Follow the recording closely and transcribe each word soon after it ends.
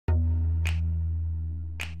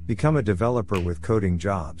Become a developer with coding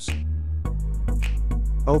jobs.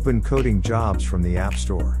 Open coding jobs from the App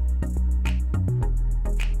Store.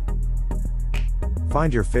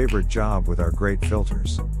 Find your favorite job with our great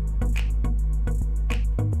filters.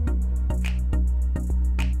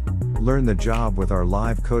 Learn the job with our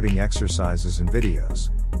live coding exercises and videos.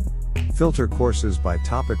 Filter courses by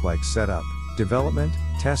topic like setup, development,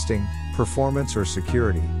 testing, performance or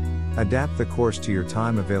security. Adapt the course to your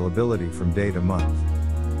time availability from day to month.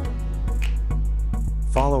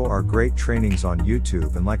 Follow our great trainings on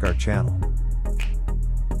YouTube and like our channel.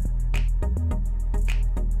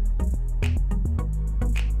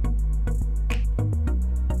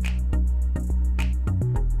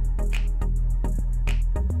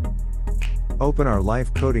 Open our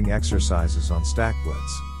live coding exercises on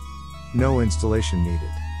StackBlitz. No installation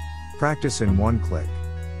needed. Practice in one click.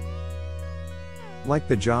 Like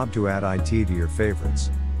the job to add IT to your favorites.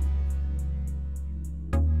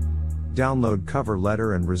 Download cover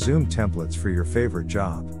letter and resume templates for your favorite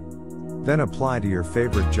job. Then apply to your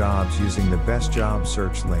favorite jobs using the best job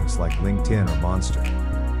search links like LinkedIn or Monster.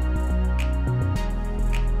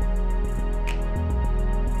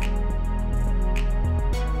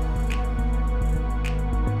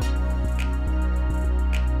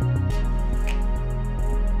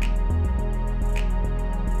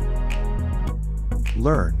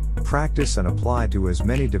 Learn, practice and apply to as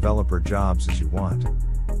many developer jobs as you want.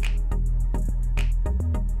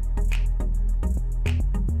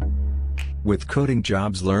 With coding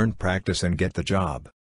jobs, learn, practice and get the job.